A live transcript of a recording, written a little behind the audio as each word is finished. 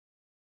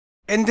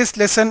In this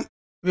lesson,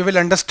 we will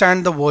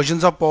understand the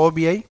versions of Power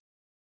BI.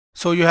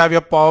 So you have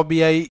your Power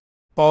BI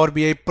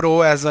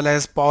Pro as well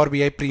as Power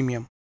BI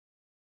Premium.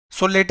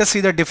 So let us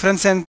see the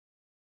difference and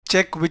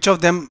check which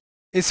of them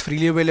is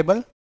freely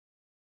available.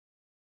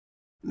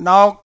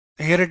 Now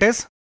here it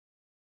is.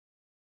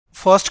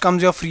 First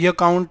comes your free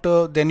account,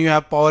 then you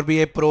have Power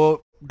BI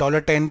Pro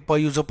 $10 per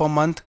user per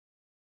month.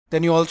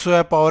 Then you also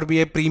have Power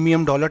BI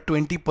Premium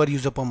 $20 per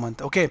user per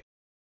month. Okay.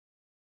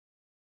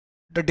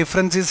 The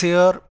difference is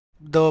here,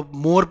 the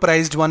more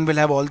priced one will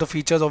have all the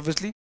features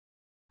obviously.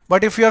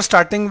 But if you are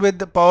starting with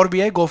the Power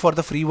BI, go for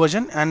the free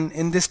version, and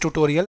in this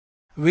tutorial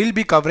we'll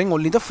be covering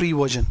only the free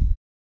version.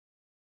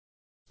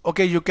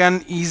 Okay, you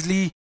can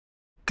easily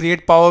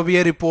create Power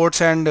BI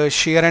reports and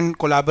share and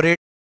collaborate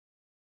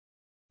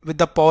with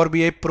the Power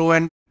BI Pro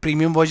and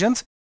Premium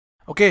versions.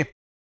 Okay,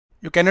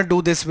 you cannot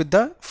do this with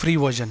the free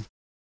version.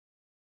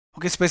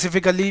 Okay,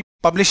 specifically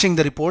publishing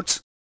the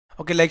reports.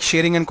 Okay, like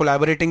sharing and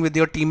collaborating with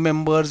your team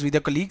members, with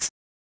your colleagues.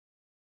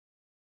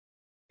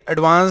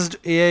 Advanced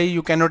AI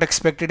you cannot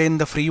expect it in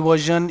the free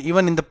version,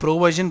 even in the Pro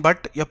version,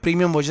 but your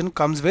Premium version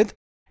comes with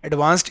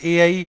advanced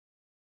AI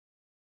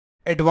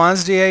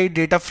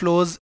data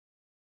flows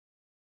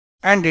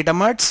and data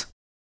marts.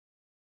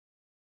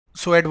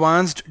 So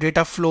advanced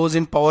data flows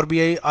in Power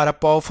BI are a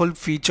powerful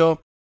feature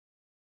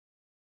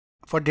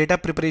for data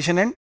preparation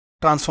and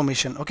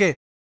transformation. Okay,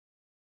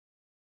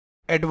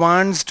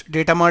 advanced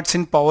data marts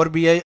in Power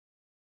BI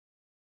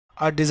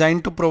are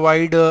designed to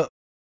provide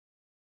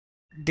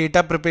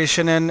data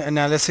preparation and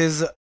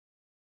analysis,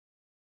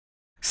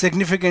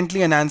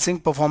 significantly enhancing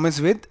performance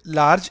with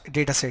large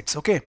data sets.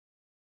 Okay,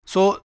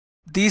 so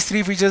these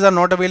three features are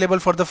not available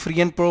for the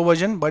free and Pro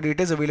version, but it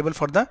is available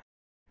for the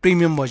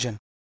Premium version.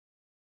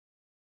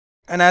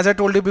 And as I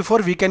told you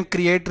before, we can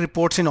create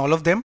reports in all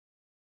of them,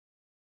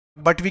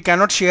 but we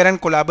cannot share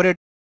and collaborate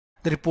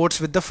the reports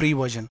with the free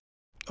version.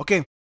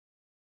 Okay.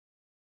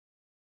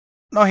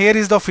 Now here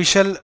is the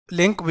official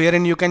link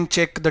wherein you can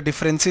check the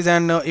differences,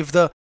 and if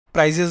the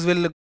prices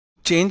will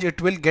change,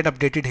 it will get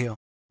updated here.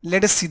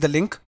 Let us see the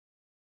link.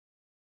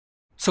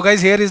 So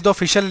guys, here is the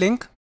official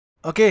link.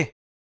 Okay.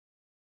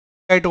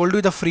 I told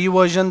you the free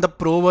version, the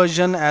Pro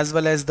version as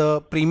well as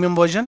the Premium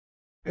version.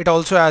 It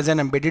also has an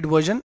embedded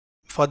version.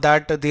 For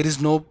that there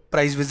is no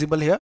price visible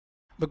here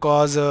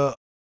because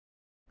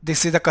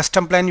this is a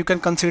custom plan you can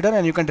consider,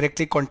 and you can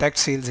directly contact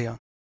sales here.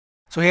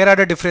 So here are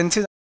the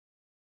differences.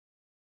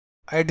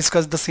 I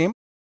discussed the same.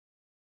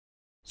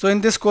 So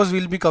in this course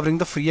we'll be covering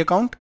the free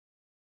account.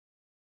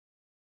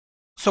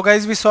 So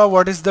guys, we saw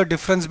what is the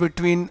difference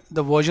between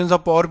the versions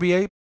of Power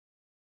BI,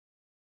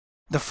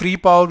 the free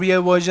Power BI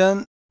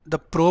version, the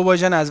Pro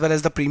version as well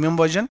as the Premium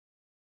version.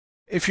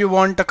 If you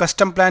want a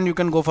custom plan, you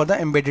can go for the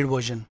embedded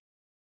version.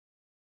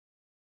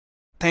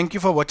 Thank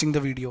you for watching the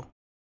video.